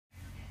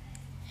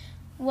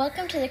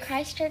Welcome to the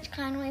Christ Church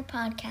Conway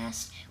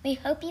podcast. We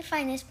hope you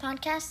find this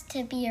podcast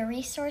to be a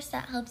resource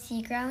that helps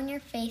you grow in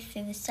your faith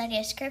through the study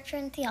of Scripture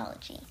and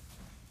theology.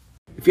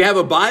 If you have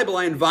a Bible,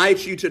 I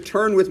invite you to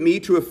turn with me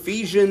to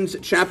Ephesians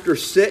chapter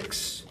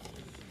 6.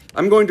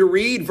 I'm going to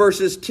read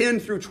verses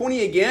 10 through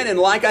 20 again, and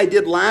like I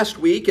did last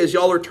week, as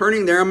y'all are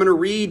turning there, I'm going to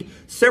read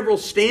several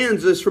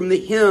stanzas from the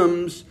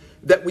hymns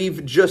that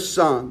we've just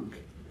sung,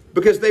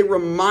 because they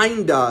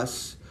remind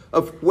us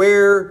of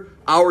where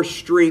our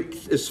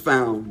strength is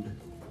found.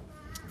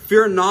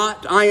 Fear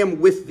not, I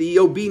am with thee,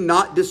 O be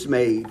not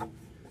dismayed,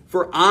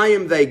 for I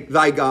am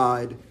thy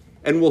God,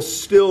 and will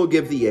still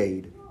give thee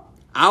aid.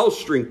 I'll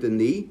strengthen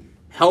thee,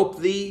 help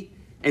thee,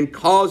 and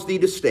cause thee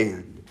to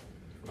stand,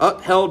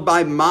 upheld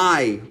by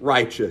my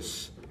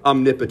righteous,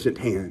 omnipotent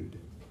hand.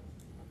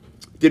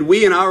 Did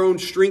we in our own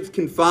strength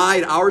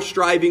confide, our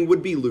striving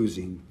would be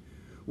losing.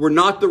 Were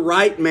not the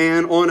right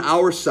man on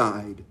our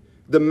side,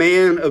 the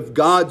man of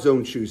God's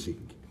own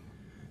choosing.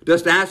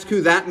 Dost ask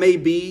who that may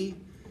be?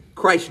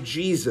 Christ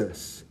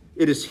Jesus,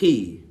 it is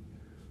He.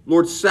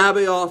 Lord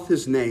Sabaoth,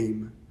 His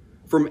name.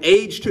 From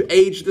age to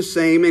age the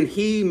same, and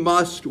He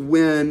must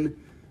win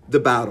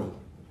the battle.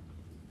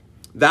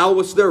 Thou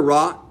wast their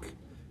rock,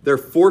 their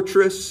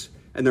fortress,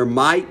 and their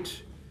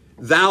might.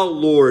 Thou,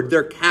 Lord,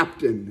 their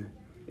captain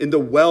in the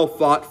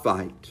well-fought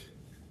fight.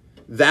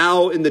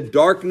 Thou in the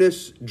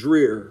darkness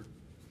drear,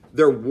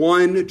 their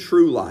one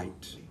true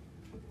light.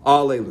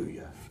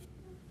 Alleluia.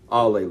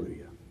 Alleluia.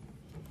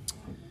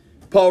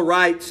 Paul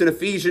writes in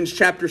Ephesians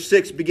chapter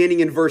 6, beginning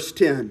in verse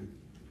 10.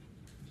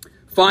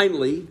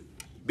 Finally,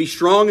 be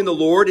strong in the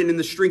Lord and in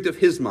the strength of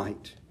His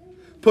might.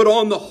 Put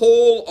on the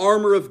whole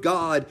armor of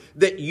God,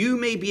 that you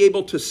may be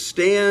able to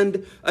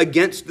stand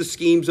against the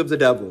schemes of the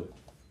devil.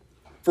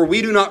 For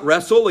we do not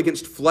wrestle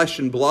against flesh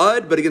and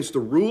blood, but against the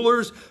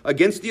rulers,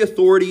 against the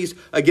authorities,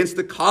 against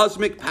the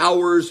cosmic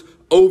powers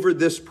over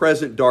this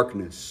present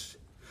darkness,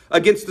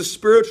 against the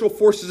spiritual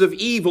forces of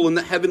evil in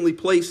the heavenly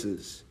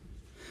places.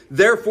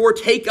 Therefore,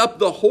 take up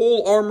the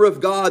whole armor of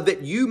God,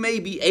 that you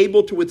may be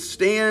able to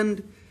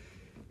withstand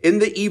in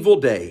the evil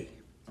day,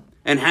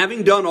 and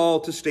having done all,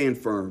 to stand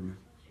firm.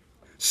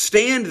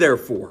 Stand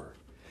therefore,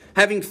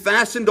 having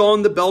fastened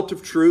on the belt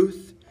of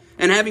truth,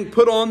 and having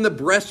put on the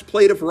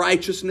breastplate of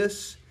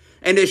righteousness,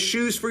 and as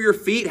shoes for your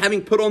feet,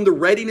 having put on the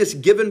readiness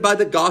given by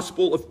the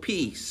gospel of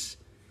peace.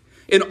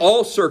 In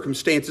all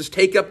circumstances,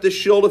 take up the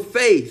shield of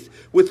faith,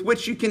 with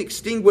which you can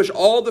extinguish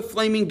all the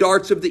flaming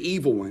darts of the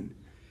evil one.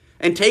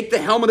 And take the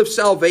helmet of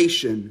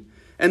salvation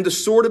and the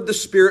sword of the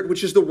Spirit,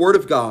 which is the word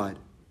of God,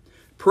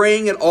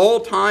 praying at all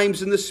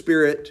times in the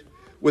Spirit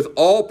with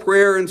all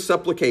prayer and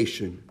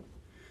supplication.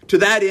 To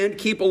that end,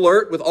 keep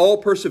alert with all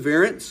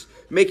perseverance,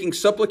 making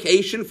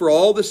supplication for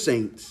all the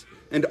saints,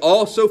 and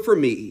also for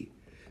me,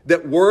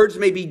 that words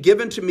may be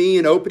given to me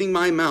in opening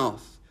my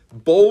mouth,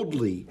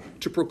 boldly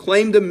to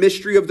proclaim the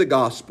mystery of the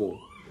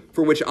gospel,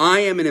 for which I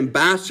am an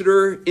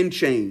ambassador in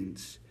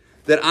chains,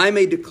 that I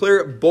may declare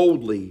it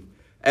boldly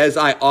as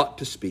I ought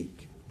to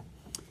speak.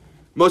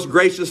 Most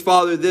gracious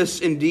Father, this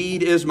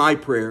indeed is my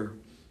prayer,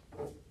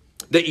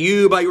 that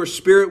you by your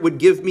Spirit would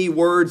give me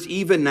words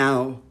even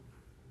now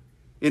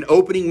in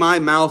opening my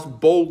mouth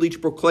boldly to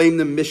proclaim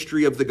the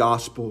mystery of the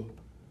gospel,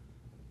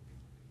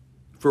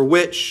 for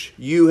which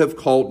you have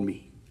called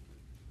me.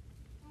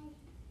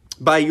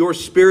 By your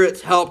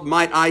Spirit's help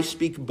might I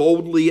speak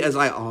boldly as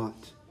I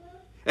ought,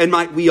 and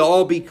might we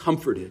all be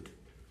comforted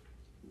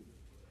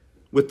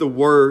with the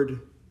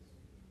word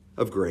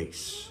of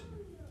grace.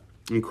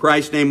 In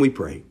Christ's name we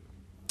pray.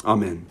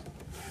 Amen.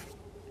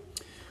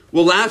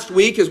 Well, last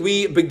week as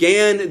we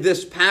began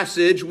this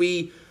passage,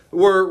 we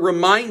were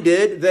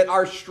reminded that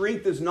our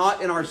strength is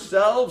not in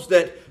ourselves,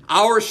 that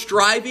our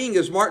striving,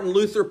 as Martin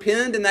Luther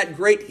penned in that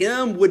great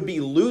hymn, would be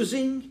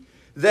losing,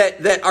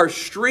 that our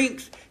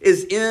strength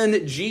is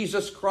in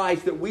Jesus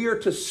Christ, that we are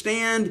to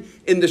stand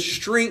in the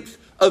strength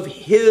of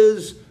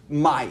His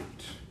might.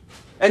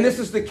 And this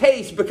is the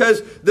case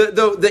because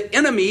the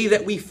enemy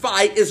that we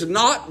fight is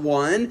not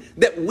one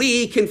that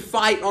we can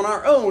fight on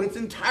our own. It's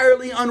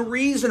entirely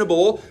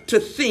unreasonable to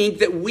think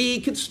that we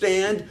could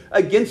stand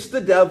against the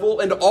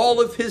devil and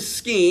all of his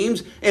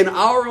schemes in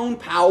our own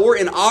power,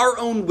 in our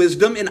own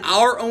wisdom, in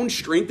our own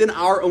strength, in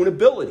our own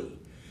ability.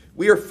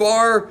 We are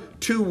far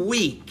too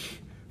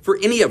weak for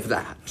any of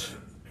that.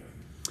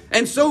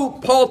 And so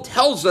Paul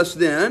tells us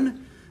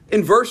then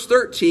in verse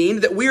 13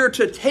 that we are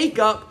to take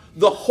up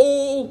the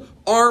whole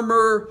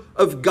armor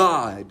of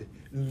God,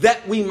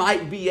 that we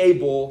might be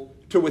able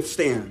to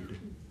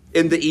withstand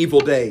in the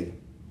evil day.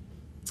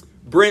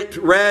 Brent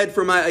read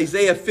from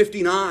Isaiah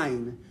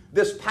 59,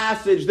 this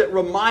passage that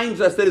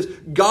reminds us that as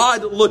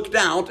God looked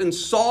out and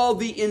saw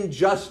the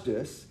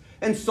injustice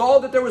and saw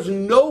that there was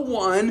no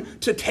one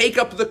to take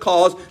up the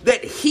cause,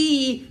 that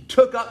He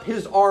took up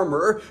His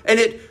armor, and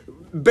it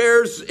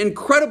bears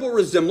incredible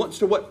resemblance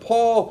to what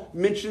Paul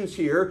mentions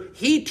here.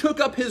 He took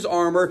up His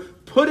armor,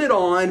 put it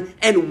on,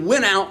 and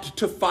went out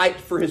to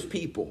fight for His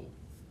people.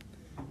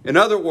 In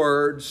other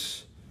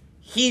words,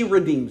 He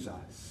redeems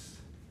us.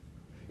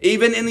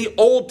 Even in the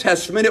Old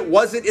Testament, it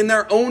wasn't in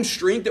their own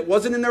strength. It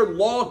wasn't in their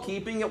law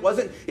keeping. It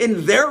wasn't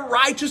in their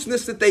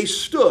righteousness that they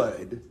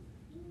stood,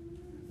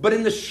 but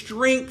in the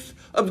strength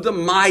of the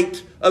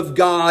might of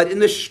God, in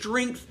the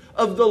strength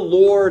of the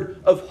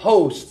Lord of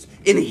hosts,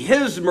 in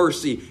His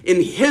mercy,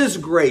 in His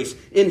grace,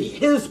 in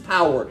His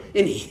power,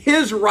 in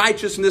His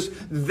righteousness,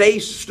 they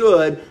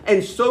stood.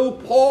 And so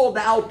Paul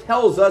now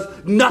tells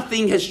us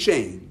nothing has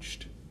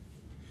changed.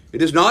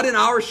 It is not in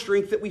our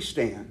strength that we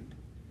stand,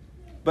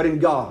 but in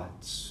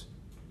God's,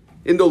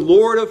 in the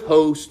Lord of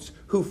hosts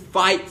who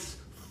fights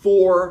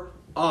for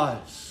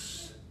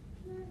us.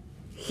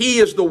 He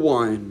is the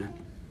one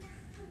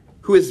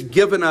who has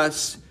given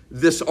us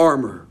this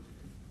armor.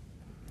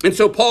 And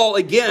so Paul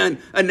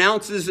again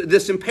announces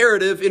this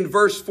imperative in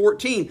verse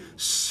 14.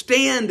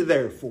 Stand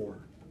therefore.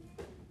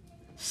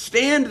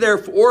 Stand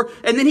therefore.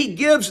 And then he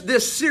gives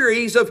this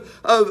series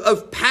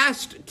of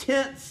past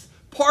tense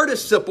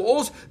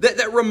participles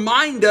that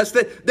remind us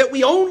that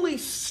we only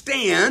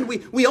stand,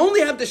 we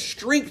only have the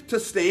strength to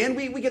stand,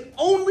 we can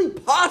only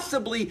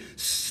possibly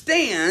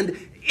stand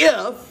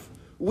if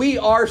we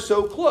are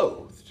so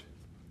clothed.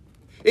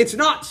 It's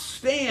not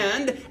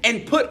stand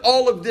and put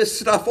all of this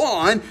stuff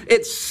on.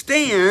 It's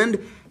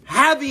stand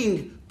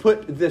having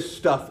put this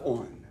stuff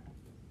on.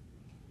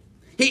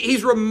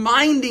 He's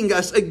reminding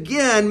us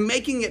again,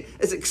 making it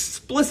as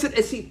explicit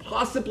as he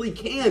possibly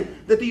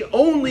can, that the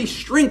only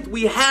strength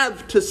we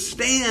have to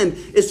stand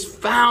is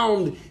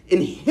found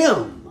in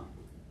Him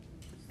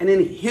and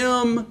in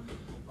Him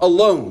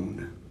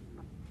alone.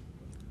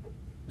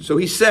 So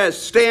he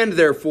says, stand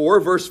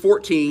therefore, verse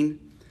 14,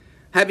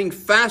 having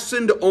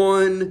fastened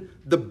on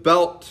the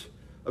belt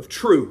of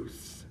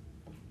truth.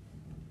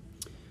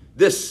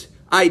 This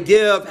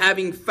idea of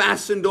having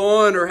fastened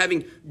on or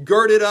having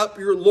girded up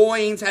your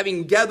loins,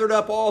 having gathered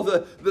up all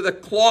the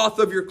cloth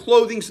of your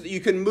clothing so that you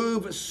can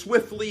move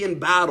swiftly in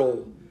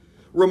battle,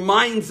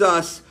 reminds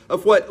us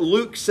of what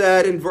Luke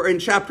said in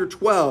chapter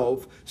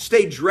 12.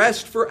 Stay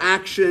dressed for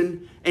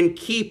action and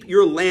keep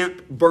your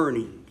lamp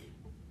burning.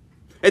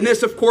 And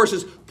this, of course,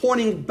 is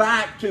pointing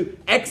back to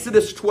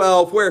Exodus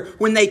 12, where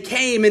when they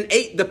came and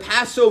ate the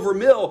Passover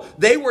meal,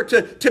 they were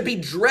to be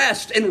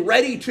dressed and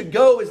ready to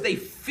go as they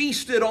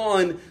feasted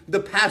on the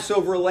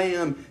Passover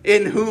lamb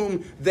in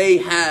whom they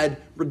had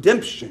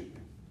redemption.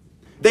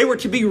 They were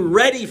to be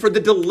ready for the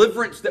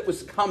deliverance that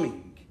was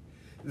coming.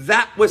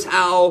 That was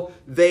how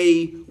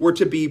they were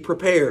to be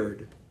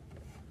prepared.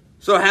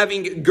 So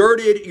having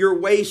girded your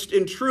waist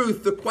in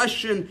truth, the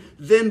question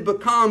then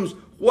becomes,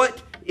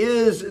 what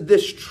is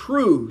this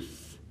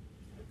truth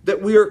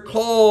that we are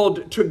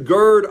called to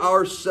gird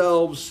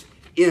ourselves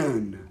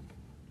in?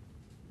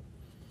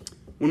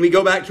 When we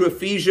go back to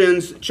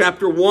Ephesians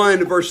chapter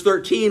 1, verse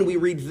 13, we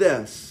read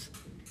this.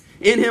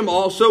 In Him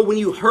also, when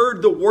you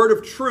heard the word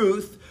of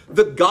truth,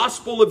 the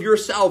gospel of your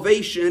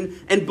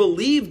salvation, and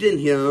believed in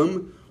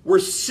Him, were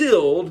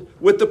sealed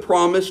with the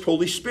promised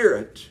Holy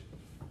Spirit.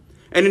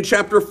 And in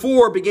chapter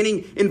 4,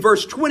 beginning in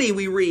verse 20,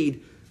 we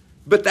read,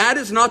 but that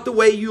is not the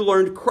way you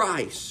learned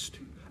Christ,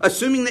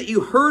 assuming that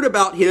you heard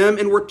about Him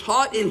and were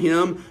taught in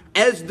Him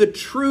as the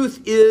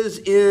truth is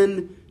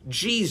in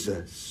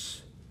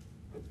Jesus.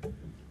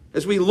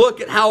 As we look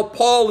at how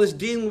Paul is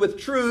dealing with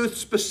truth,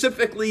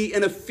 specifically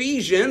in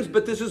Ephesians,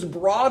 but this is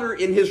broader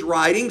in his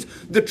writings,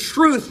 the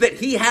truth that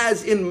he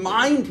has in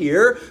mind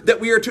here, that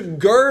we are to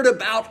gird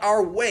about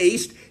our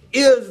waist,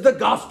 is the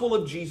gospel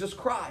of Jesus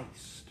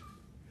Christ.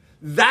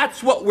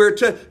 That's what we're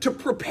to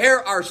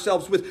prepare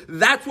ourselves with.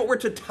 That's what we're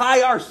to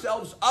tie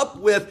ourselves up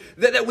with,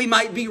 that we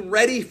might be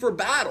ready for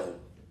battle.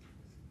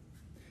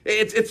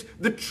 It's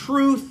the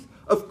truth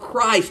of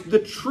Christ, the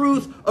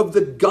truth of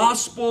the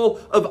gospel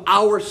of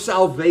our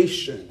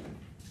salvation.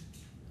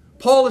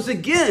 Paul is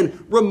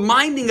again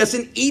reminding us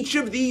in each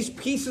of these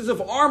pieces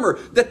of armor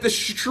that the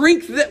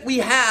strength that we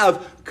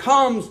have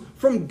comes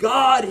from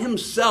God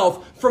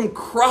Himself, from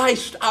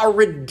Christ our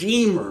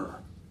Redeemer.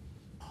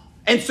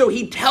 And so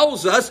he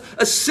tells us,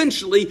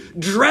 essentially,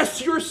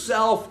 dress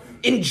yourself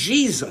in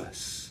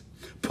Jesus.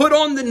 Put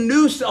on the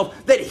new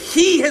self that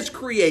He has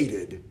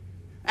created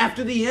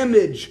after the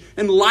image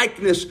and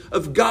likeness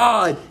of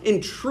God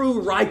in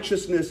true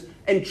righteousness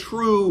and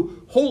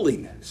true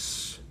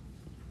holiness.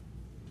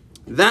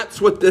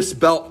 That's what this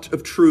belt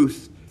of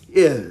truth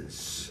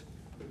is.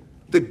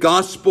 The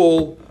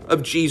gospel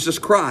of Jesus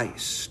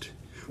Christ.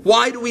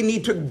 Why do we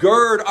need to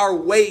gird our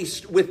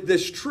waist with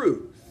this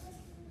truth?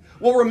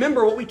 Well,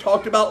 remember what we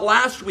talked about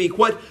last week,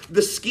 what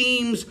the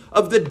schemes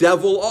of the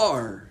devil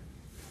are.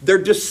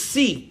 They're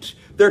deceit,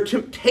 their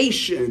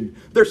temptation,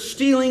 they're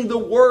stealing the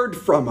word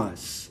from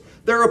us,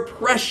 their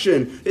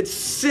oppression, it's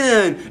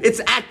sin, it's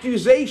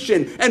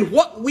accusation. And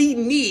what we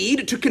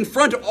need to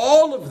confront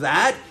all of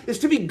that is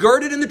to be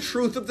girded in the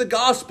truth of the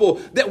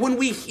gospel, that when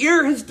we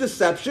hear his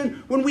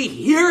deception, when we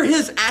hear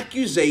his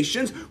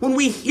accusations, when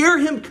we hear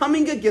him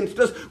coming against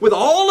us with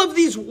all of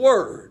these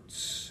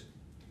words,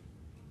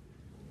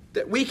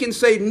 that we can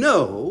say,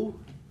 no,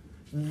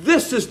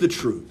 this is the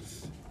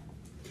truth.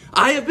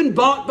 I have been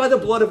bought by the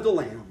blood of the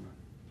Lamb.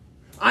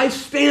 I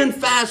stand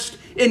fast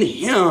in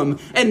him,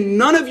 and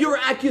none of your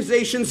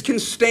accusations can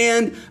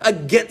stand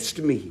against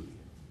me.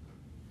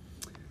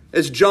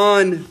 As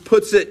John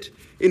puts it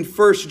in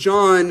 1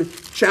 John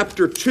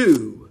chapter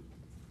 2,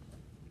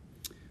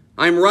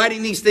 I'm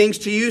writing these things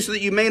to you so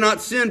that you may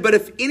not sin, but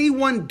if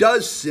anyone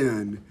does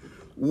sin,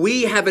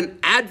 we have an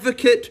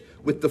advocate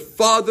with the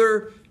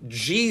Father,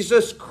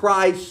 Jesus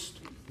Christ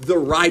the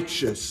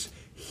righteous.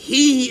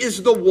 He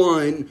is the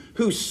one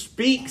who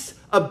speaks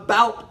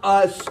about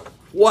us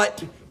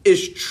what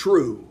is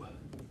true.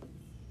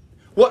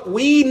 What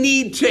we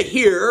need to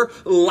hear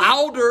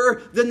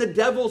louder than the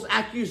devil's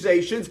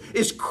accusations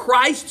is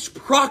Christ's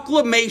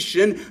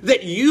proclamation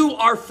that you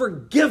are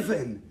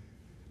forgiven,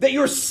 that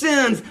your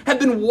sins have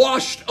been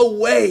washed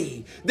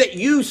away, that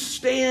you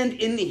stand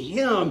in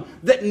him,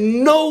 that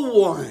no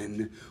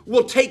one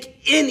will take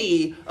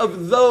any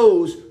of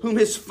those whom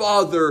his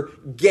Father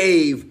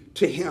gave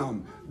to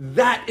him.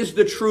 That is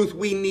the truth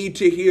we need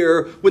to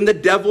hear when the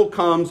devil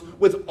comes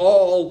with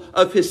all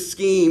of his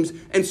schemes.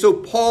 And so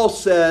Paul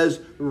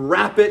says,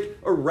 wrap it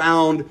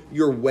around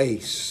your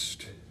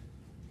waist.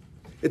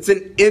 It's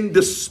an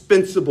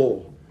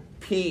indispensable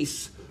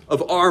piece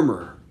of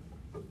armor.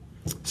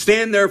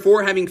 Stand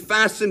therefore, having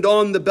fastened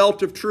on the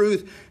belt of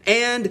truth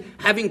and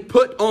having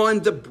put on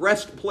the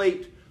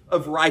breastplate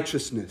of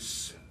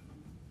righteousness.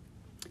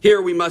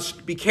 Here we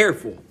must be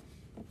careful.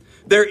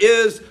 There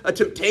is a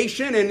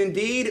temptation, and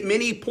indeed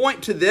many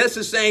point to this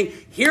as saying,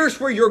 here's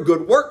where your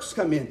good works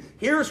come in.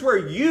 Here's where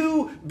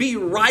you be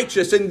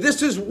righteous. And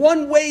this is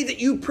one way that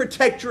you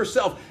protect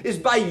yourself, is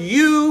by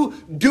you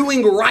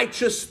doing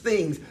righteous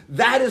things.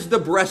 That is the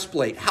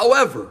breastplate.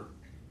 However,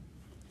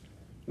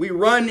 we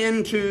run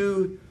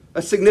into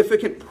a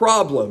significant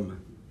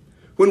problem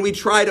when we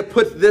try to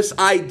put this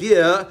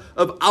idea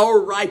of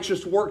our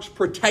righteous works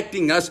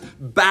protecting us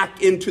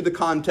back into the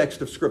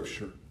context of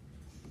Scripture.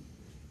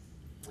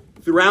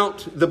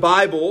 Throughout the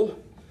Bible,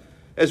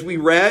 as we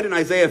read in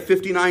Isaiah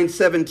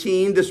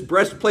 59:17, this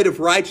breastplate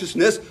of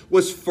righteousness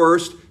was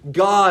first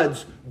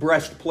God's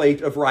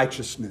breastplate of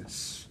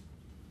righteousness,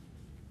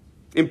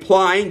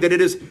 implying that it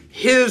is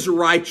his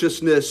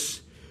righteousness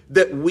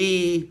that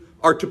we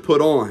are to put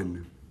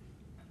on.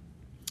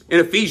 In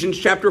Ephesians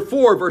chapter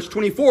 4, verse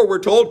 24, we're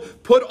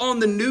told, put on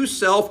the new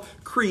self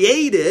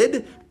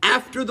created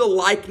after the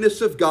likeness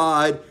of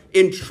God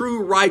in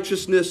true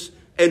righteousness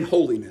and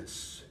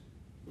holiness.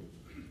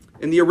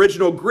 In the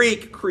original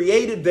Greek,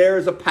 created there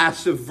is a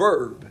passive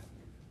verb.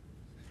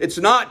 It's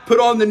not put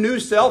on the new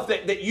self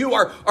that you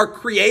are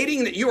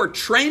creating, that you are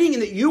training,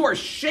 and that you are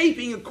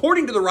shaping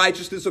according to the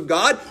righteousness of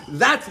God.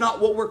 That's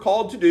not what we're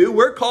called to do.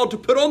 We're called to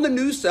put on the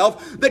new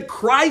self that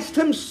Christ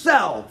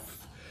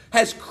himself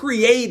has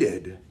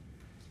created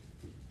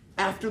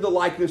after the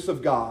likeness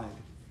of God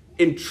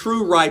in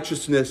true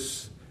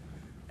righteousness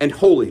and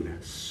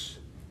holiness.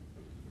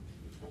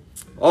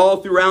 All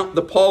throughout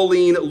the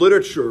Pauline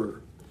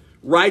literature,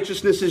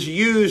 righteousness is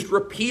used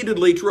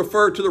repeatedly to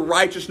refer to the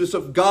righteousness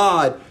of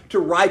God, to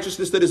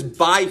righteousness that is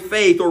by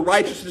faith or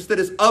righteousness that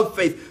is of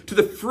faith, to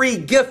the free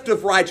gift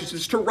of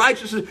righteousness, to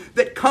righteousness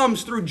that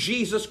comes through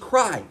Jesus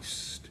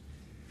Christ.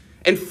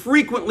 And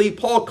frequently,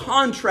 Paul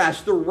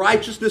contrasts the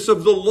righteousness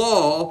of the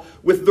law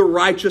with the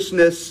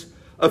righteousness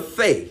of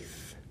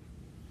faith.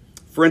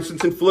 For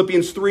instance, in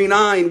Philippians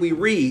 3:9, we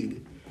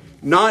read,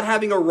 not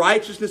having a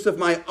righteousness of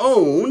my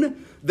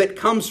own that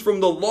comes from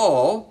the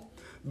law,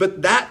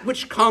 but that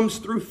which comes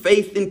through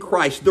faith in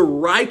Christ, the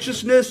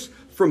righteousness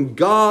from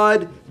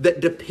God that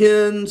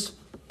depends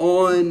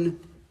on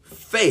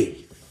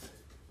faith.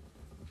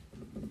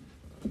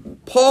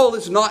 Paul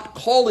is not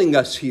calling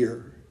us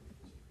here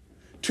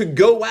to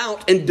go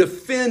out and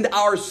defend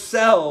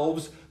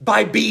ourselves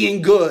by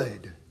being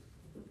good.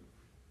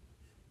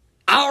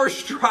 Our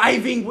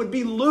striving would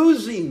be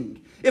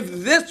losing. If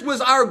this was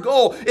our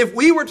goal, if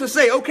we were to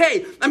say,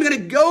 okay, I'm going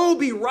to go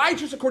be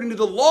righteous according to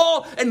the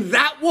law, and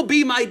that will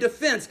be my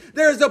defense,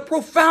 there is a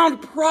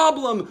profound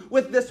problem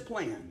with this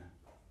plan.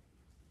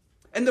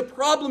 And the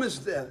problem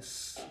is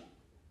this.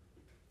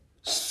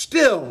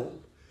 Still,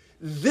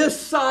 this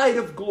side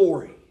of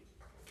glory,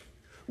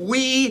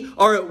 we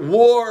are at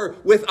war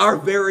with our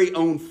very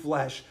own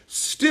flesh.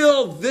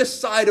 Still, this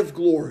side of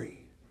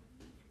glory,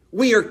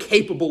 we are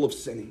capable of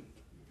sinning.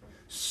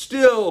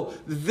 Still,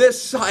 this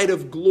side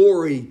of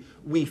glory,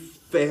 we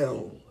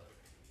fail.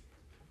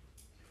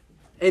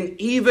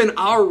 And even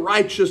our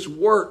righteous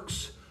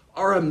works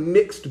are a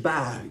mixed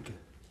bag.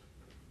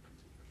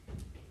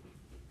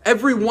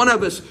 Every one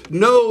of us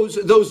knows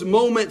those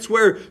moments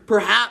where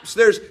perhaps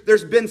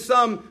there's been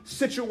some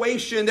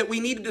situation that we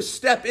needed to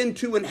step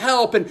into and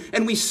help,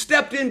 and we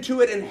stepped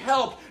into it and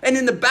helped. And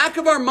in the back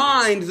of our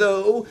mind,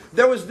 though,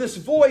 there was this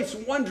voice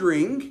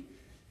wondering,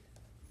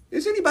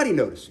 is anybody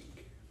noticing?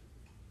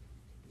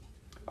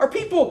 Are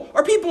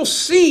people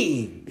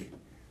seeing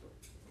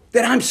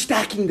that I'm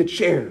stacking the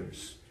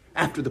chairs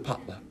after the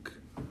potluck?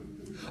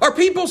 Are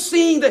people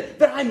seeing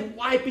that I'm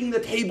wiping the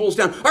tables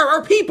down?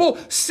 Are people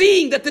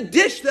seeing that the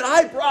dish that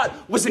I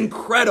brought was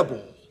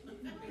incredible?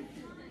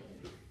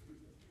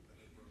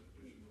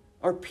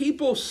 Are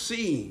people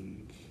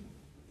seeing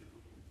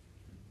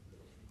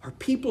Are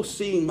people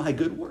seeing my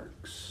good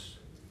works?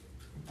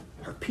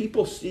 Are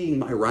people seeing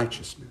my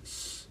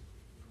righteousness?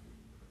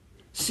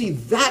 See,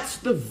 that's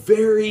the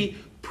very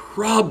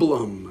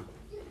problem.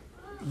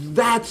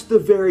 That's the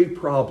very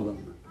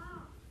problem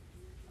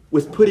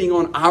with putting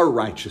on our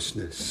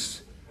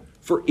righteousness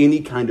for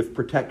any kind of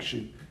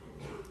protection.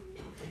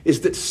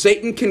 Is that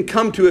Satan can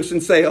come to us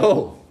and say,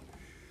 oh,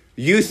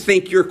 you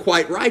think you're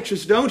quite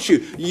righteous, don't you?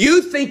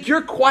 You think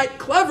you're quite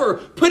clever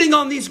putting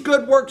on these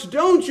good works,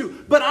 don't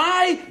you? But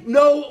I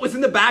know what was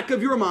in the back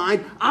of your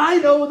mind. I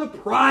know the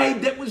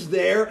pride that was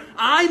there.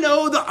 I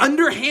know the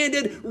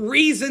underhanded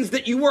reasons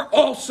that you were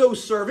also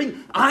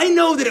serving. I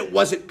know that it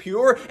wasn't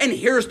pure. And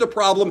here's the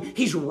problem.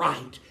 He's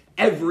right.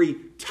 Every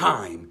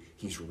time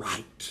he's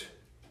right.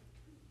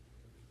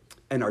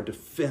 And our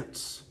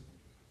defense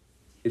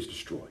is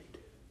destroyed.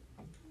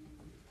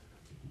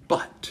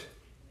 But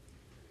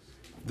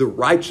the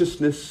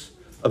righteousness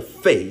of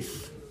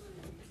faith,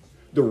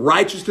 the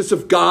righteousness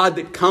of God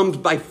that comes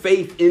by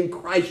faith in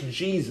Christ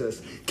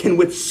Jesus, can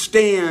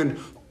withstand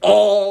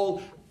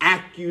all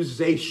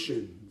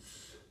accusations.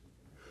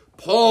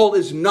 Paul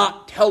is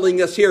not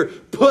telling us here,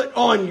 put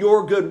on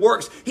your good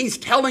works. He's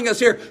telling us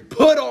here,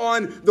 put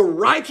on the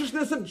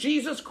righteousness of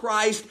Jesus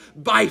Christ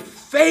by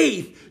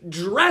faith.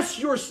 Dress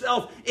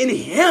yourself in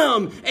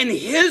Him and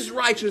His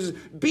righteousness.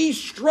 Be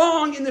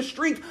strong in the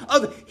strength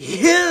of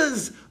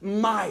His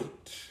might.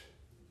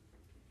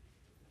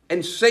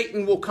 And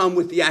Satan will come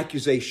with the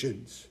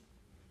accusations.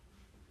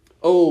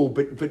 Oh,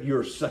 but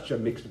you're such a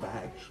mixed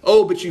bag.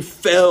 Oh, but you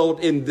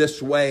failed in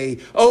this way.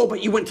 Oh,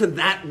 but you went to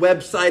that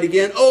website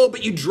again. Oh,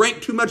 but you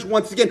drank too much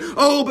once again.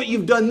 Oh, but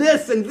you've done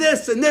this and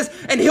this and this.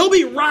 And he'll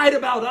be right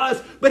about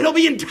us, but he'll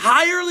be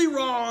entirely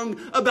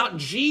wrong about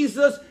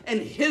Jesus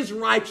and His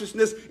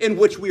righteousness in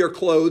which we are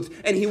clothed.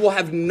 And he will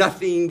have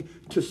nothing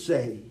to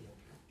say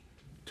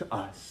to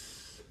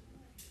us.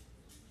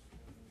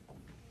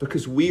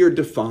 Because we are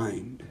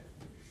defined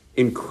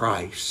in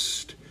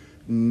Christ,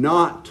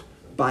 not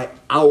by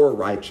our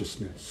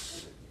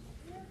righteousness,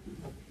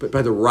 but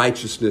by the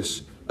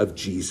righteousness of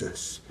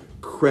Jesus,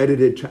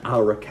 credited to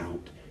our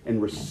account and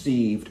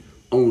received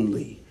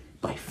only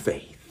by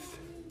faith.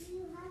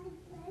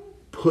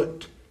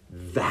 Put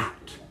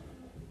that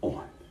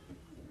on.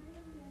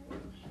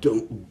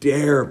 Don't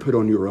dare put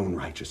on your own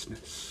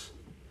righteousness.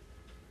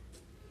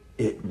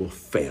 It will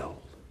fail.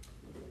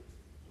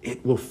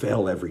 It will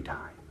fail every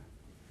time.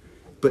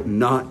 But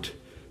not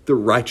the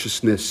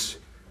righteousness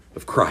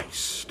of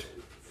Christ.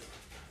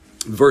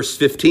 Verse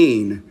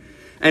 15,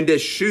 and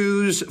as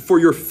shoes for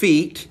your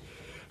feet,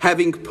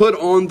 having put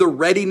on the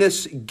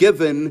readiness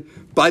given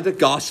by the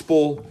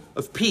gospel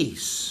of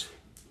peace.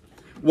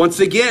 Once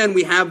again,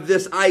 we have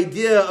this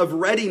idea of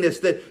readiness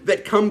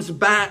that comes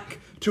back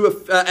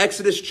to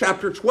Exodus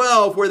chapter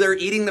 12, where they're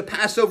eating the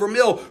Passover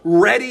meal,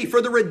 ready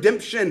for the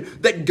redemption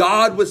that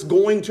God was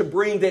going to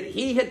bring, that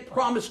He had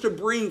promised to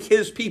bring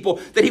His people,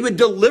 that He would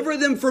deliver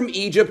them from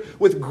Egypt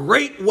with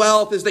great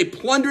wealth as they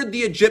plundered the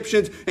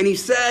Egyptians. And He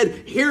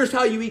said, here's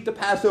how you eat the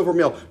Passover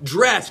meal,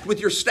 dressed with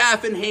your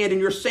staff in hand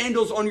and your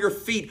sandals on your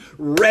feet,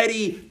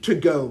 ready to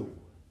go.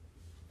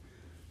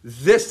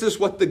 This is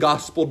what the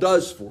gospel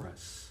does for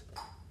us.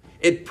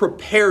 It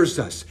prepares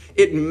us.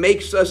 It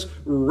makes us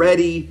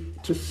ready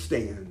to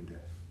stand.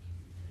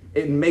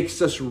 It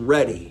makes us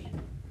ready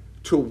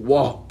to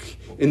walk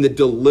in the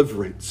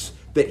deliverance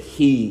that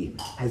He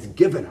has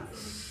given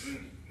us.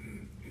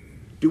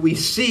 Do we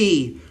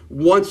see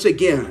once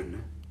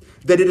again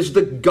that it is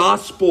the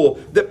gospel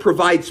that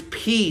provides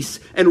peace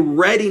and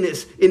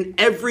readiness in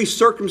every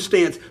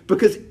circumstance,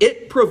 because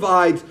it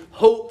provides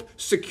hope,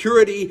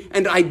 security,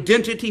 and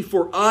identity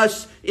for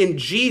us in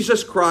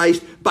Jesus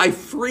Christ by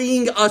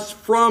freeing us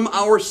from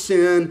our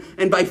sin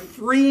and by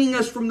freeing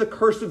us from the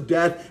curse of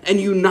death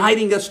and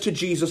uniting us to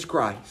Jesus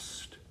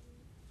Christ.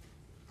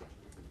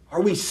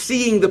 Are we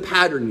seeing the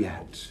pattern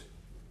yet?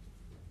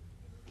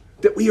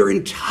 That we are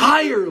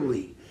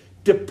entirely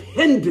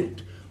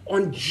dependent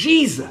on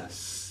Jesus.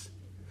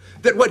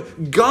 That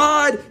what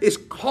God is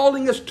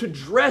calling us to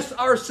dress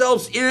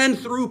ourselves in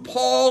through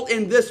Paul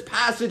in this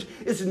passage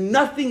is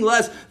nothing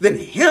less than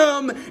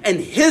Him and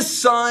His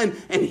Son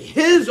and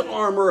His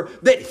armor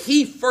that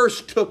He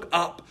first took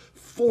up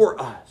for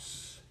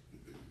us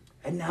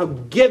and now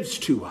gives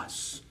to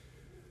us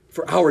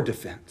for our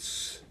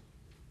defense,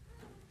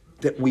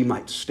 that we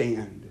might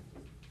stand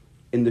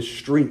in the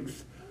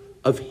strength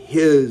of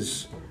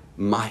His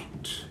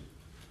might.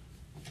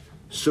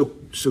 So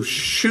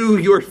shoe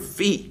your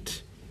feet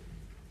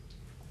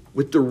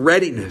with the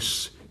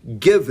readiness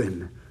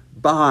given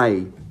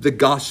by the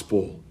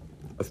gospel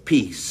of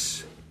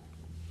peace.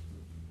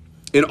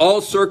 In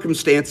all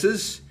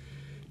circumstances,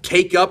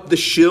 take up the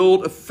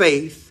shield of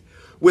faith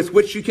with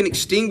which you can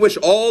extinguish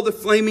all the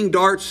flaming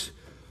darts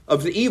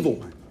of the evil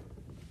one.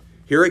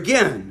 Here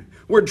again,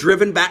 we're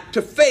driven back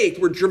to faith.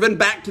 We're driven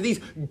back to these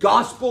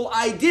gospel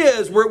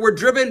ideas. We're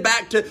driven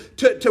back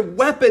to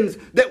weapons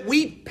that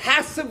we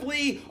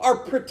passively are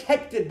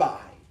protected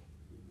by.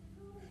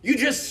 You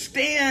just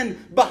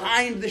stand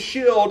behind the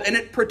shield and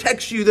it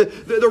protects you.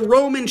 The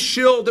Roman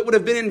shield that would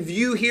have been in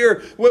view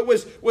here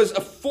was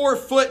a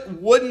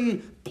 4-foot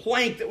wooden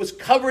plank that was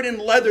covered in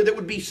leather that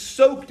would be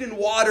soaked in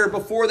water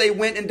before they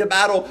went into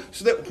battle,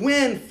 so that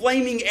when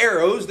flaming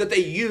arrows that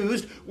they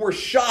used were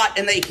shot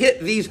and they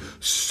hit these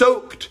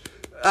soaked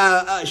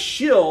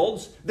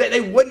shields, that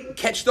they wouldn't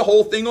catch the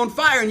whole thing on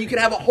fire. And you could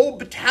have a whole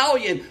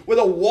battalion with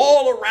a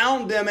wall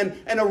around them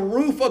and a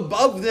roof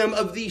above them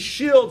of these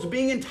shields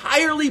being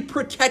entirely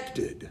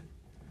protected.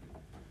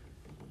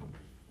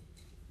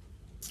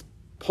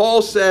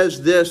 Paul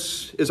says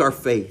this is our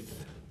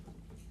faith.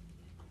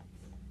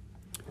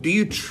 Do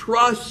you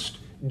trust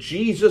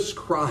Jesus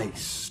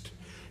Christ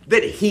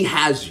that He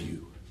has you?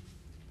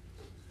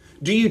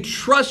 Do you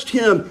trust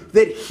Him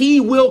that He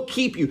will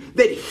keep you,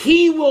 that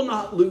He will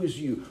not lose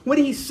you? When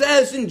He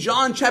says in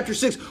John chapter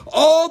 6,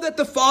 all that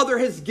the Father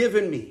has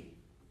given me,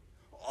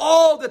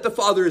 all that the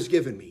Father has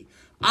given me,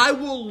 I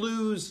will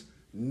lose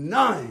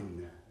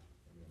none.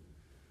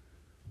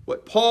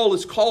 What Paul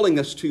is calling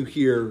us to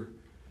here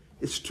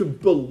is to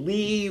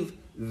believe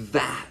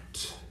that.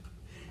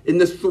 In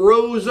the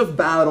throes of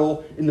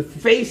battle, in the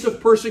face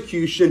of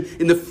persecution,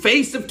 in the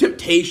face of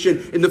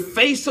temptation, in the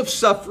face of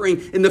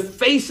suffering, in the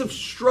face of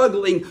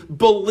struggling,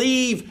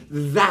 believe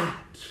that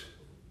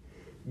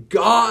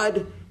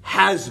God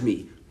has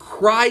me.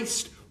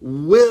 Christ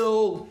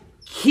will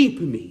keep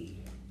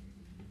me.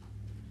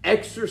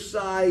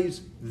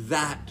 Exercise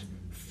that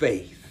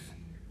faith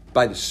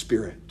by the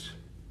Spirit.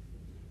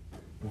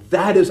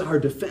 That is our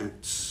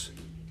defense.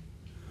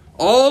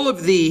 All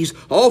of these,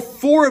 all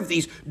 4 of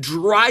these,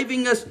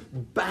 driving us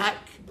back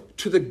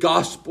to the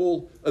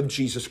gospel of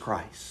Jesus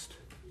Christ.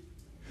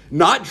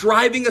 Not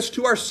driving us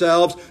to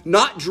ourselves,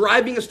 not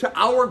driving us to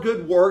our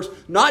good works,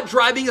 not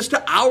driving us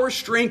to our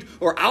strength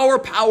or our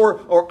power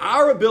or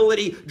our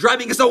ability,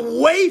 driving us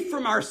away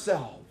from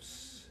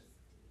ourselves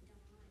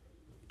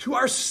to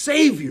our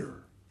Savior.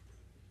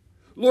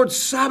 Lord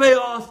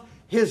Sabaoth,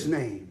 His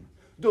name.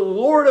 The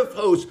Lord of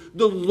hosts,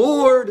 the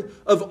Lord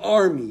of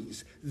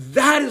armies.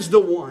 That is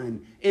the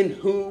one in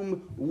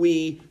whom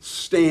we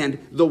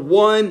stand. The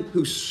one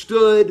who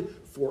stood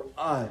for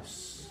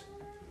us.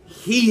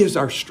 He is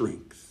our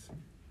strength.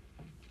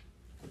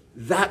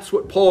 That's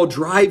what Paul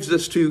drives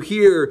us to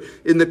here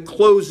in the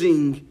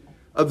closing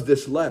of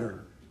this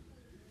letter.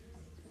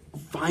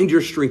 Find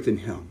your strength in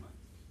Him.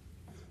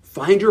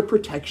 Find your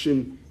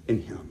protection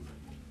in Him.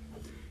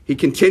 He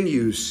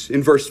continues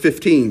in verse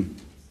 17.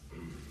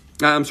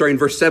 And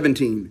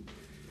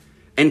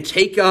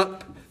take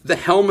up the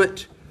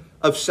helmet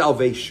of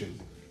salvation.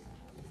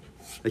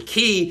 The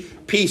key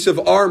piece of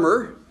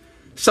armor,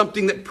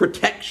 something that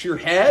protects your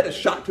head. A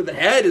shot to the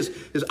head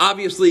is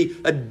obviously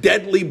a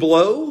deadly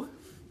blow.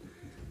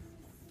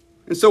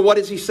 And so what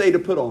does he say to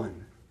put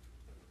on?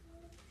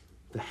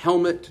 The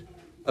helmet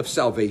of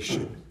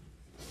salvation.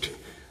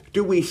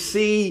 Do we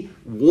see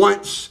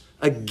once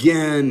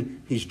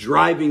again he's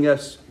driving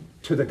us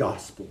to the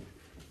gospel?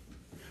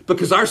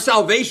 Because our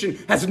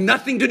salvation has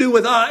nothing to do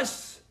with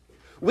us.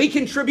 We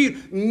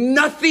contribute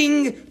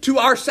nothing to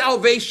our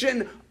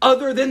salvation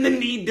other than the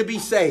need to be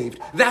saved.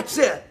 That's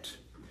it.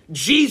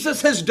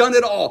 Jesus has done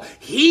it all.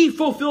 He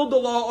fulfilled the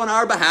law on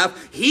our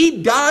behalf.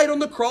 He died on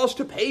the cross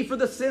to pay for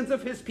the sins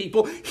of His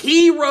people.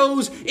 He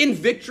rose in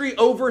victory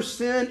over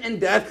sin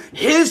and death.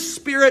 His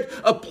Spirit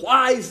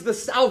applies the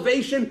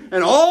salvation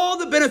and all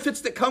the benefits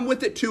that come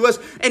with it to us.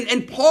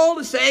 And Paul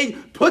is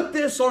saying, put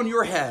this on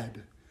your head.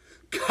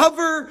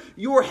 Cover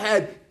your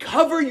head.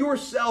 Cover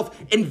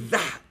yourself in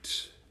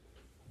that.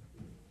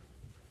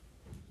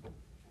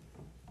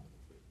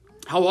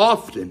 How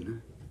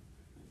often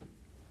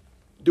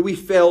do we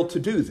fail to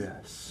do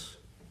this?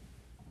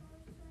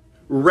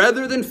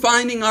 Rather than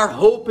finding our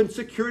hope and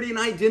security and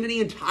identity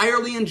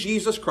entirely in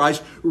Jesus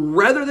Christ,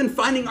 rather than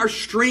finding our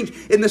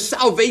strength in the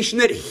salvation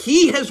that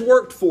He has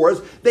worked for us,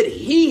 that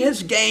He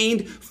has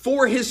gained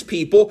for His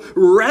people,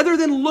 rather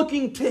than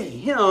looking to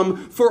Him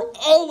for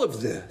all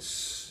of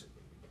this,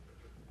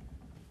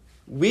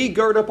 we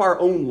gird up our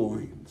own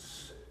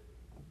loins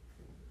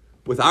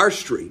with our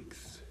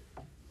strength.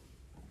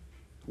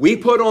 We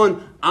put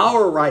on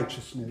our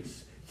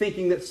righteousness,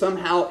 thinking that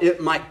somehow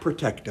it might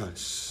protect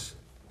us.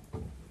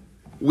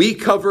 We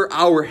cover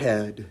our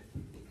head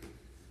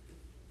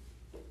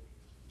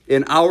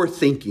in our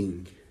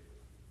thinking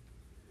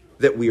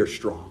that we are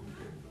strong.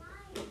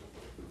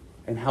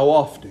 And how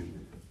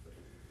often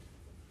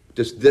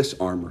does this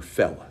armor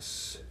fail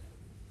us?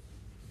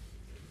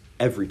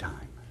 Every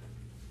time.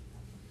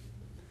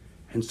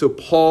 And so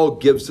Paul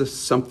gives us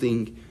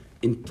something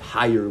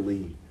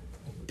entirely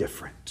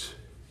different.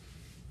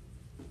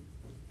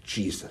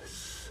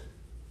 Jesus,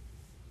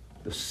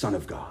 the Son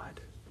of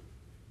God,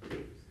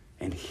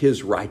 and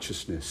His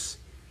righteousness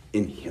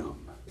in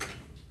Him,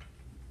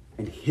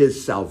 and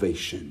His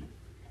salvation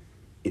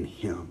in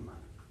Him.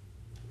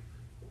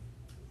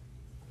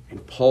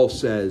 And Paul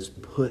says,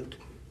 put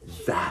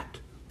that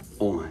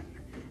on.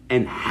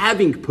 And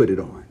having put it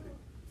on,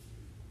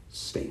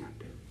 stand.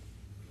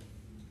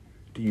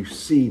 do you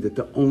see that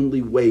the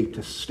only way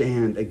to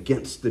stand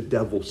against the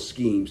devil's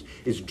schemes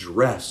is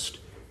dressed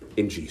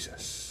in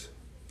Jesus?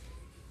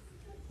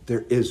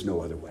 There is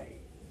no other way.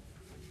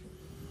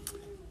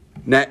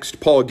 Next,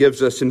 Paul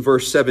gives us in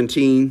verse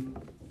 17,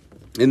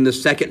 in the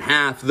second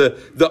half,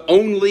 the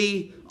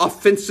only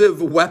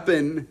offensive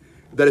weapon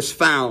that is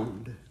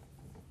found.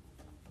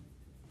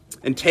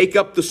 And take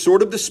up the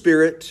sword of the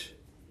Spirit,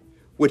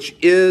 which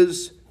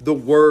is the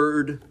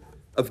Word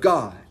of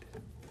God.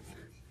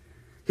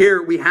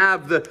 Here we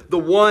have the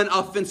one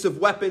offensive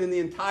weapon in the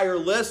entire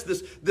list,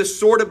 this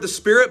sword of the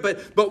Spirit.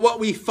 But what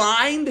we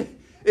find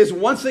is,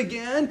 once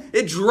again,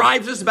 it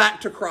drives us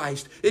back to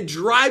Christ. It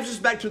drives us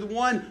back to the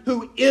one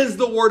who is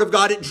the Word of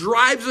God. It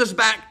drives us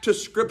back to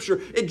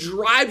Scripture. It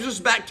drives us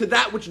back to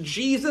that which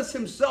Jesus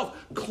himself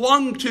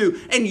clung to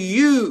and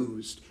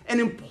used and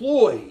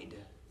employed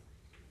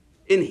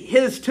in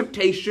his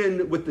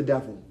temptation with the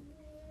devil.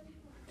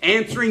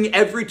 Answering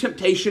every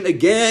temptation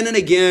again and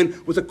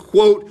again with a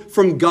quote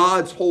from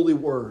God's holy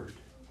word.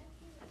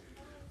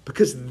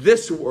 Because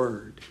this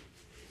word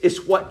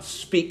is what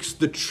speaks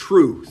the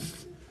truth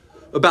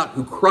about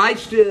who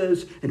Christ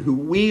is and who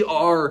we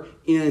are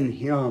in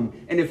him.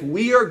 And if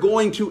we are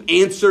going to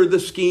answer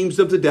the schemes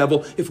of the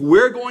devil, if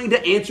we're going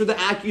to answer the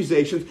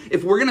accusations,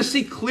 if we're going to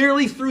see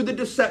clearly through the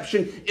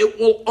deception, it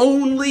will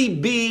only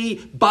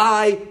be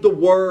by the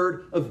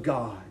word of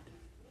God.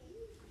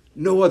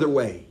 No other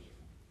way.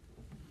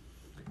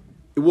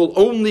 It will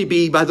only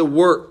be by the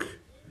work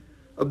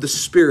of the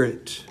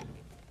Spirit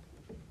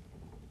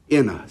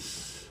in us.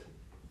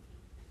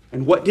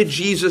 And what did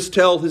Jesus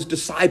tell his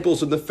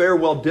disciples in the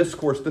farewell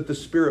discourse that the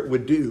Spirit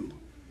would do?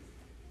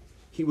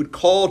 He would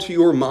call to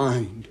your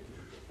mind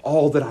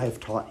all that I have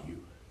taught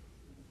you.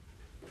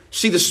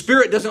 See, the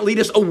Spirit doesn't lead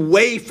us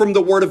away from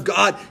the Word of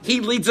God. He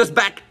leads us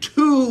back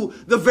to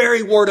the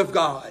very Word of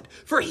God.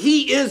 For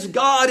he is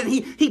God and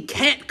he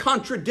can't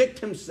contradict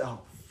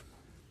himself.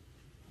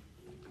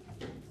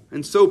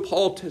 And so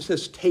Paul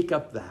says, take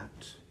up that.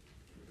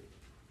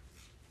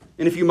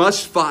 And if you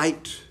must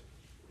fight,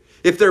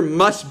 if there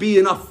must be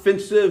an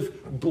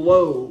offensive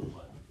blow,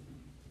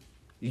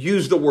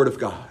 use the Word of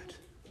God.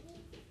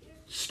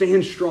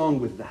 Stand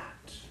strong with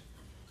that.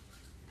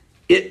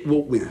 It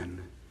will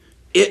win.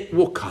 It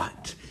will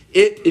cut.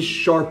 It is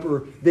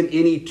sharper than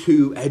any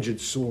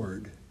two-edged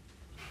sword.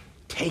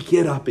 Take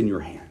it up in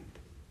your hand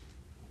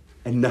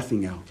and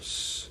nothing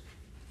else.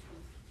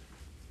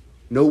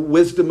 No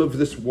wisdom of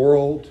this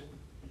world.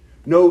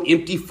 No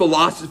empty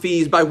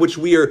philosophies by which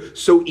we are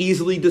so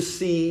easily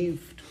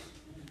deceived.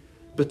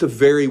 But the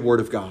very Word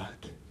of God.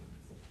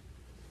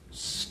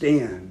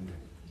 Stand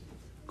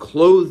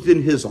clothed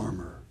in his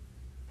armor,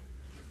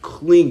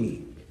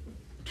 clinging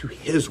to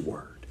his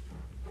word.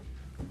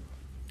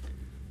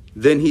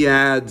 Then he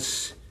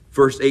adds,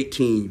 verse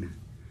 18,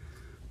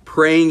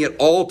 praying at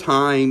all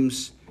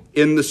times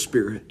in the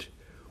Spirit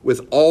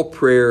with all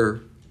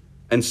prayer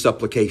and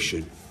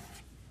supplication.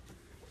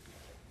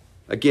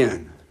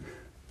 Again,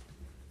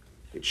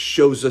 it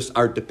shows us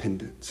our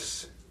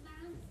dependence.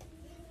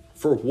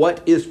 For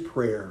what is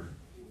prayer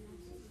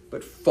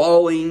but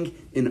falling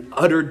in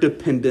utter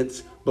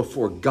dependence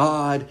before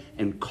God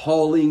and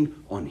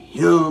calling on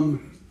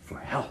him for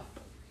help?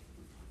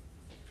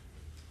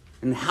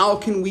 And how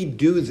can we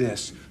do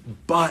this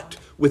but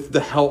with the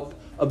help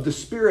of the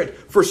Spirit?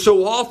 For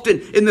so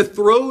often in the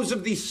throes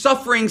of these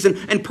sufferings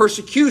and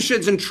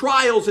persecutions and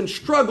trials and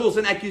struggles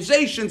and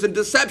accusations and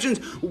deceptions,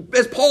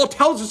 as Paul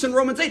tells us in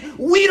Romans 8,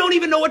 we don't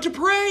even know what to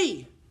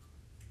pray.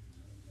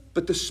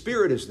 But the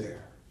Spirit is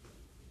there,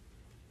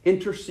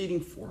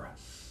 interceding for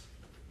us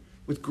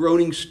with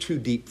groanings too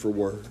deep for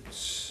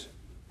words.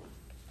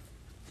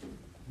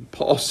 And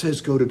Paul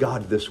says, go to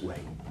God this way.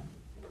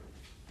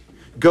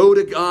 Go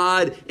to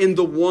God in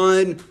the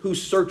one who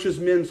searches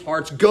men's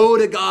hearts. Go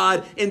to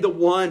God in the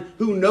one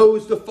who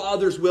knows the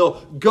Father's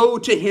will. Go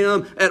to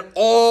him at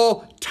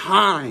all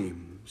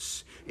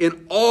times,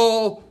 in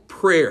all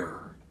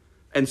prayer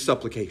and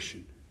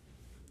supplication.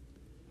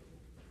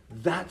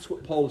 That's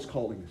what Paul is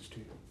calling us to.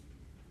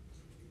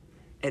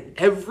 At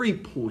every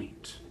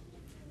point,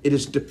 it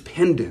is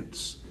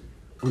dependence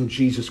on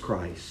Jesus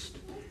Christ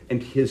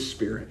and his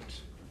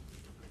Spirit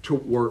to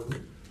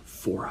work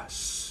for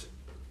us.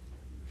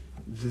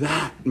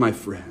 That, my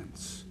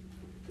friends,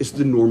 is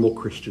the normal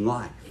Christian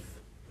life.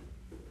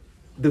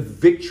 The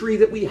victory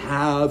that we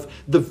have,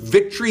 the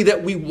victory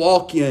that we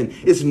walk in,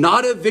 is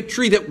not a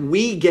victory that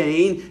we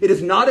gain. It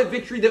is not a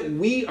victory that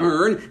we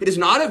earn. It is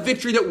not a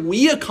victory that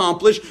we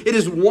accomplish. It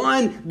is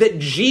one that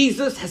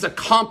Jesus has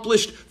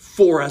accomplished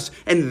for us.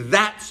 And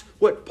that's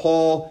what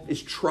Paul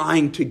is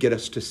trying to get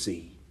us to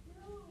see.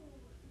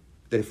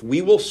 That if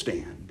we will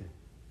stand,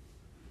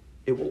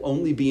 it will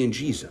only be in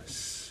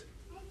Jesus.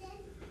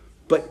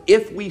 But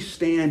if we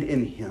stand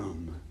in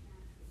him,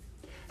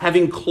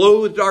 having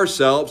clothed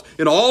ourselves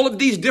in all of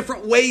these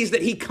different ways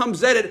that he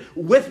comes at it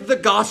with the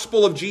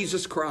gospel of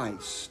Jesus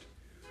Christ,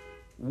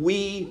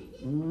 we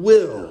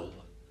will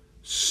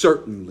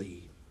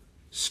certainly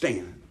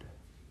stand.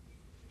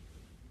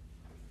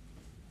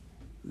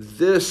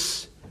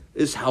 This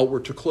is how we're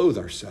to clothe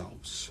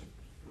ourselves.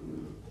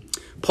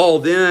 Paul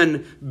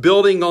then,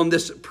 building on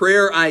this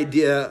prayer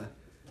idea,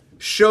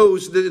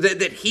 shows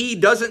that he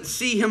doesn't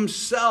see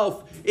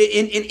himself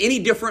in any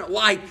different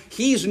light.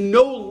 He's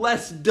no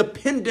less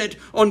dependent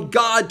on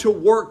God to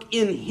work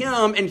in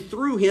him and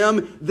through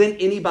him than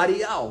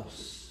anybody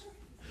else.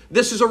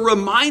 This is a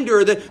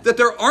reminder that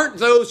there aren't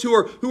those who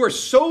are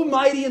so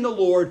mighty in the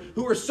Lord,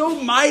 who are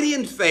so mighty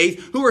in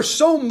faith, who are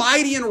so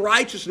mighty in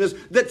righteousness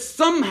that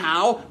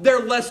somehow they're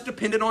less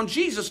dependent on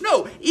Jesus.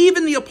 No,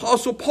 even the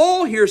Apostle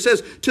Paul here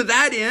says, to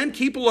that end,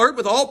 keep alert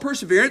with all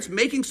perseverance,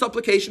 making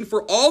supplication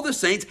for all the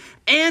saints,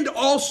 and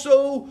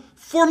also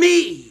for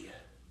me.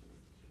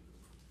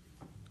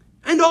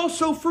 And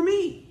also for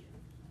me.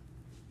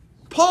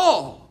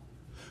 Paul,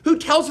 who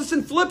tells us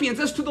in Philippians,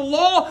 as to the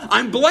law,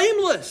 I'm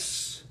blameless.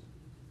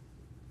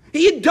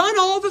 He had done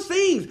all the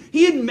things.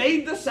 He had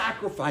made the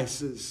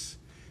sacrifices.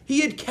 He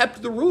had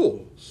kept the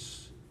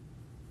rules.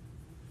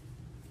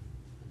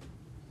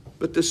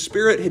 But the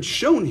Spirit had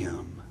shown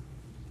him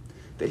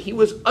that he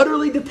was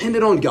utterly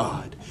dependent on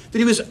God, that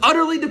he was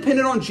utterly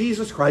dependent on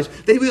Jesus Christ,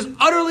 that he was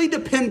utterly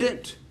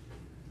dependent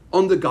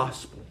on the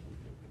gospel,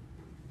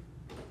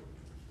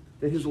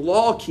 that his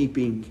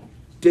law-keeping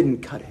didn't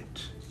cut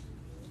it,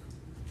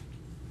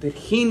 that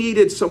he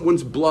needed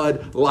someone's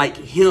blood like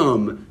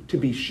him to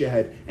be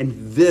shed.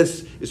 And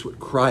this is what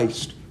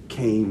Christ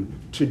came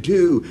to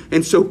do.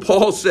 And so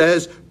Paul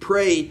says,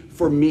 pray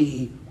for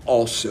me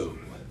also.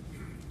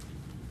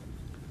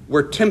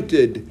 We're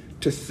tempted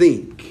to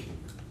think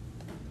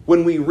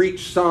when we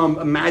reach some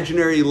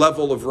imaginary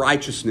level of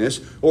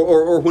righteousness,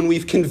 or when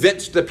we've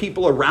convinced the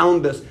people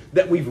around us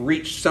that we've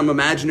reached some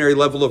imaginary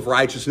level of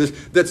righteousness,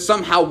 that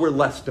somehow we're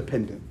less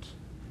dependent.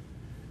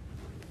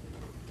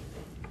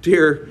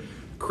 Dear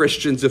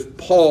Christians, if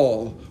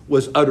Paul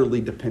was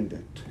utterly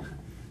dependent,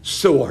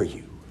 so are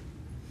you.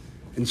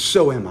 And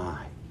so am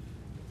I.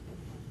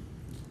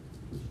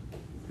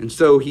 And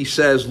so he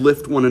says,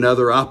 lift one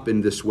another up in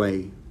this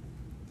way.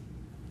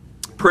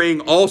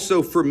 Praying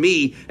also for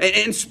me,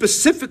 and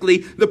specifically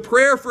the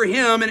prayer for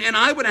him. And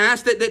I would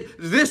ask that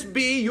this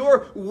be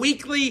your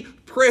weekly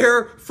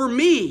prayer for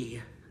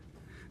me.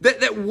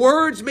 That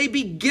words may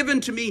be given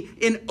to me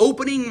in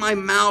opening my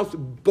mouth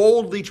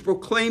boldly to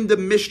proclaim the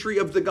mystery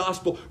of the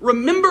gospel.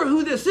 Remember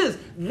who this is.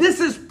 This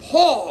is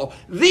Paul,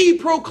 the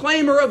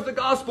proclaimer of the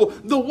gospel,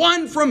 the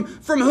one from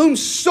whom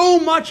so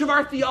much of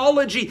our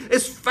theology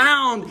is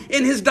found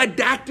in his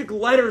didactic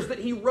letters that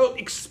he wrote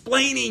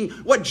explaining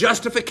what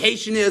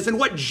justification is and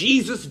what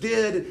Jesus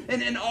did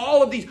and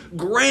all of these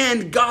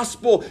grand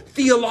gospel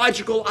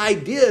theological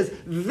ideas.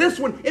 This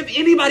one, if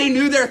anybody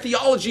knew their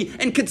theology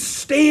and could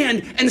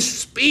stand and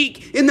speak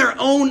in their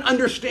own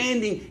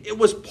understanding, it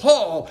was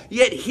Paul.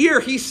 Yet here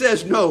he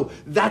says, no,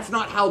 that's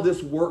not how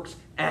this works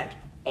at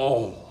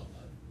all.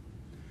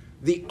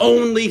 The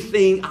only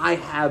thing I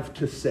have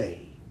to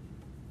say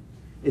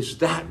is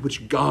that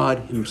which God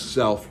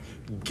himself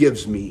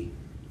gives me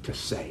to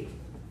say.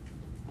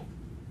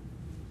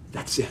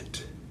 That's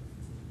it.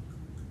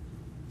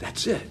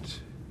 That's it.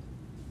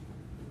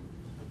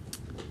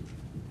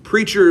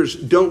 Preachers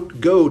don't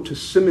go to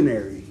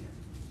seminary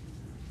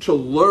to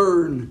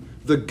learn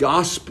the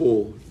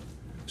gospel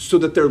so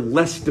that they're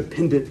less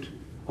dependent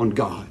on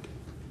God.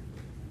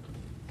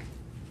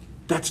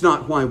 That's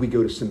not why we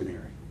go to seminary.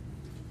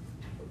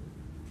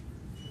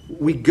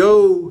 We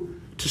go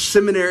to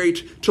seminary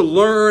to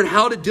learn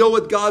how to deal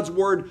with God's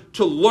word,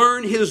 to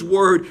learn his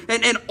word,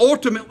 and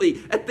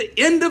ultimately, at the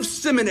end of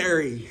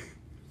seminary,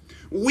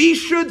 we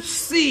should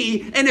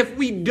see, and if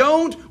we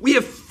don't, we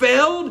have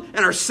failed,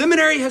 and our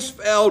seminary has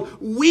failed,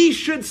 we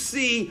should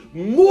see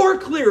more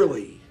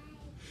clearly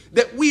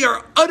that we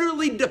are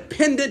utterly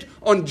dependent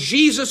on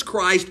Jesus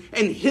Christ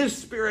and his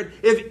Spirit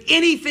if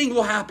anything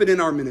will happen in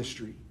our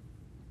ministry.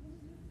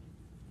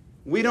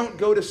 We don't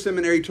go to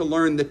seminary to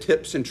learn the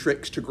tips and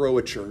tricks to grow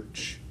a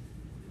church.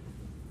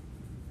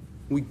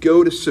 We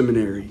go to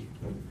seminary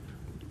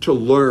to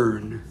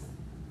learn,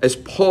 as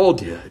Paul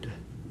did,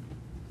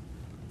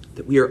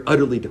 that we are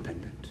utterly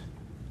dependent.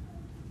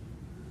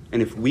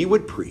 And if we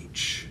would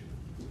preach,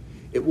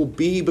 it will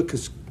be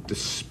because the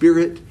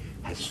Spirit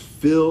has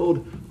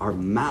filled our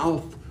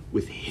mouth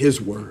with his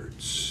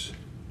words.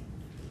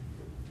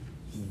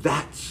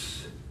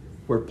 That's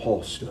where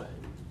Paul stood.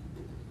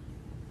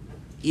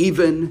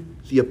 Even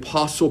the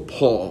Apostle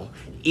Paul,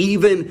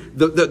 even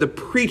the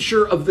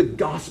preacher of the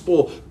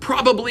gospel,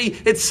 probably,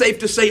 it's safe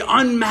to say,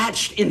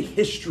 unmatched in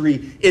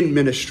history in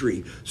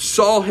ministry,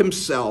 saw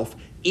himself,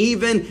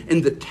 even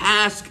in the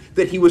task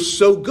that he was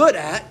so good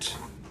at,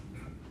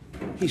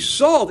 he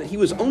saw that he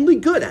was only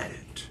good at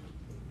it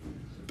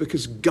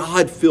because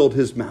God filled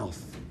his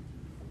mouth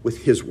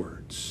with his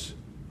words.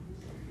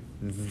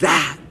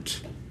 That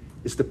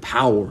is the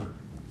power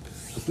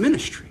of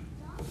ministry.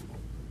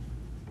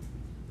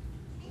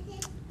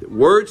 That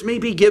words may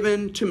be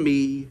given to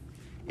me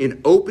in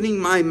opening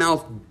my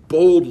mouth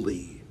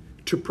boldly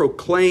to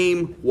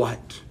proclaim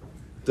what?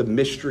 The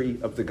mystery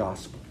of the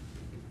gospel.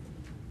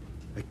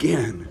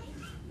 Again,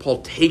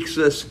 Paul takes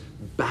us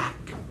back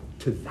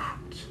to that.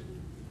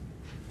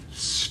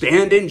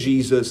 stand in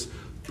Jesus,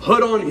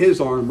 put on his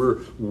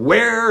armor,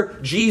 wear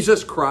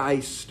Jesus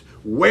Christ,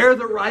 wear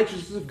the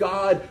righteousness of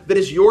God that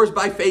is yours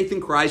by faith in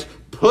Christ,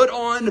 put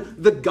on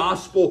the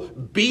gospel,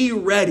 be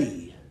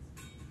ready,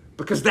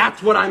 because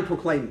that's what I'm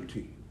proclaiming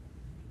to you.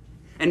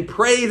 And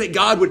pray that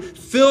God would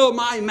fill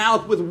my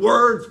mouth with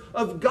words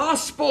of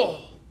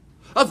gospel,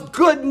 of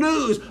good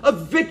news,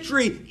 of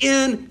victory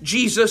in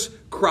Jesus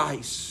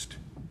Christ,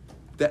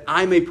 that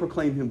I may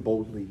proclaim him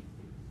boldly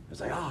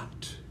as I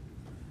ought.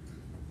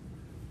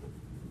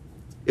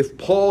 If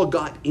Paul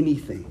got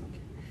anything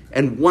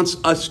and wants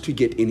us to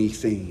get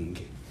anything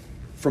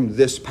from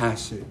this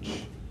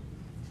passage,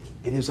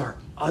 it is our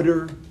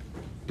utter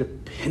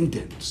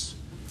dependence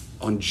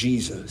on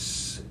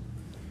Jesus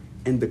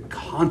and the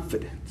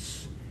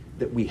confidence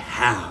that we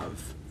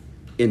have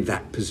in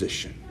that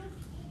position.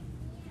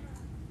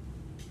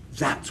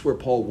 That's where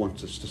Paul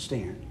wants us to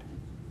stand.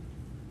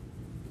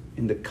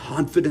 In the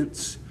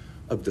confidence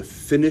of the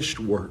finished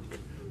work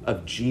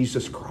of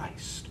Jesus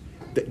Christ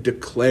that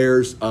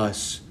declares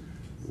us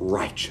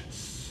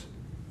righteous.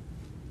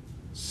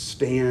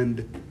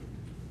 Stand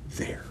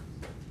there.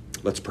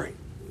 Let's pray.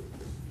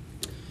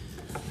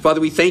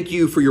 Father, we thank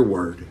you for your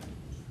word.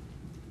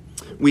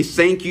 We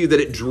thank you that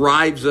it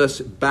drives us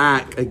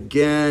back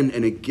again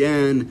and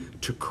again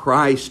to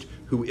Christ,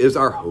 who is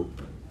our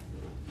hope,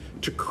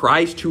 to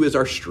Christ, who is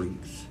our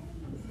strength,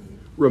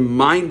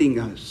 reminding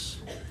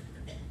us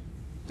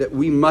that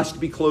we must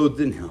be clothed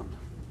in him.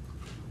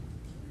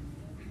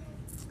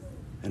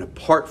 And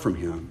apart from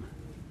him,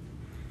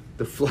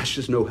 the flesh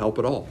is no help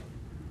at all.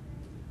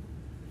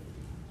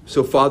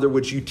 So, Father,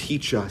 would you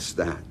teach us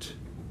that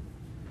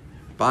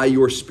by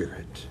your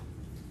Spirit,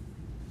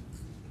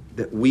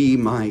 that we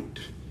might,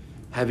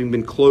 having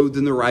been clothed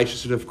in the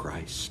righteousness of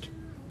Christ,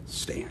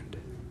 stand.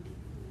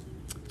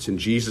 It's in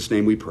Jesus'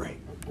 name we pray.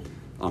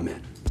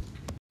 Amen.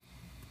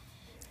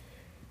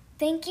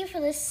 Thank you for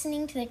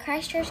listening to the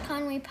Christ Church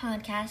Conway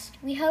podcast.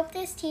 We hope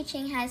this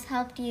teaching has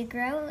helped you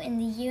grow in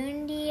the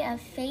unity of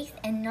faith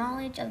and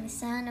knowledge of the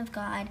Son of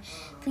God.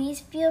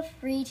 Please feel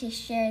free to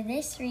share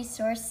this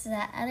resource so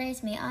that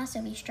others may also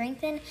be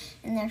strengthened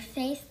in their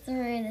faith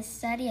through the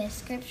study of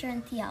Scripture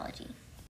and theology.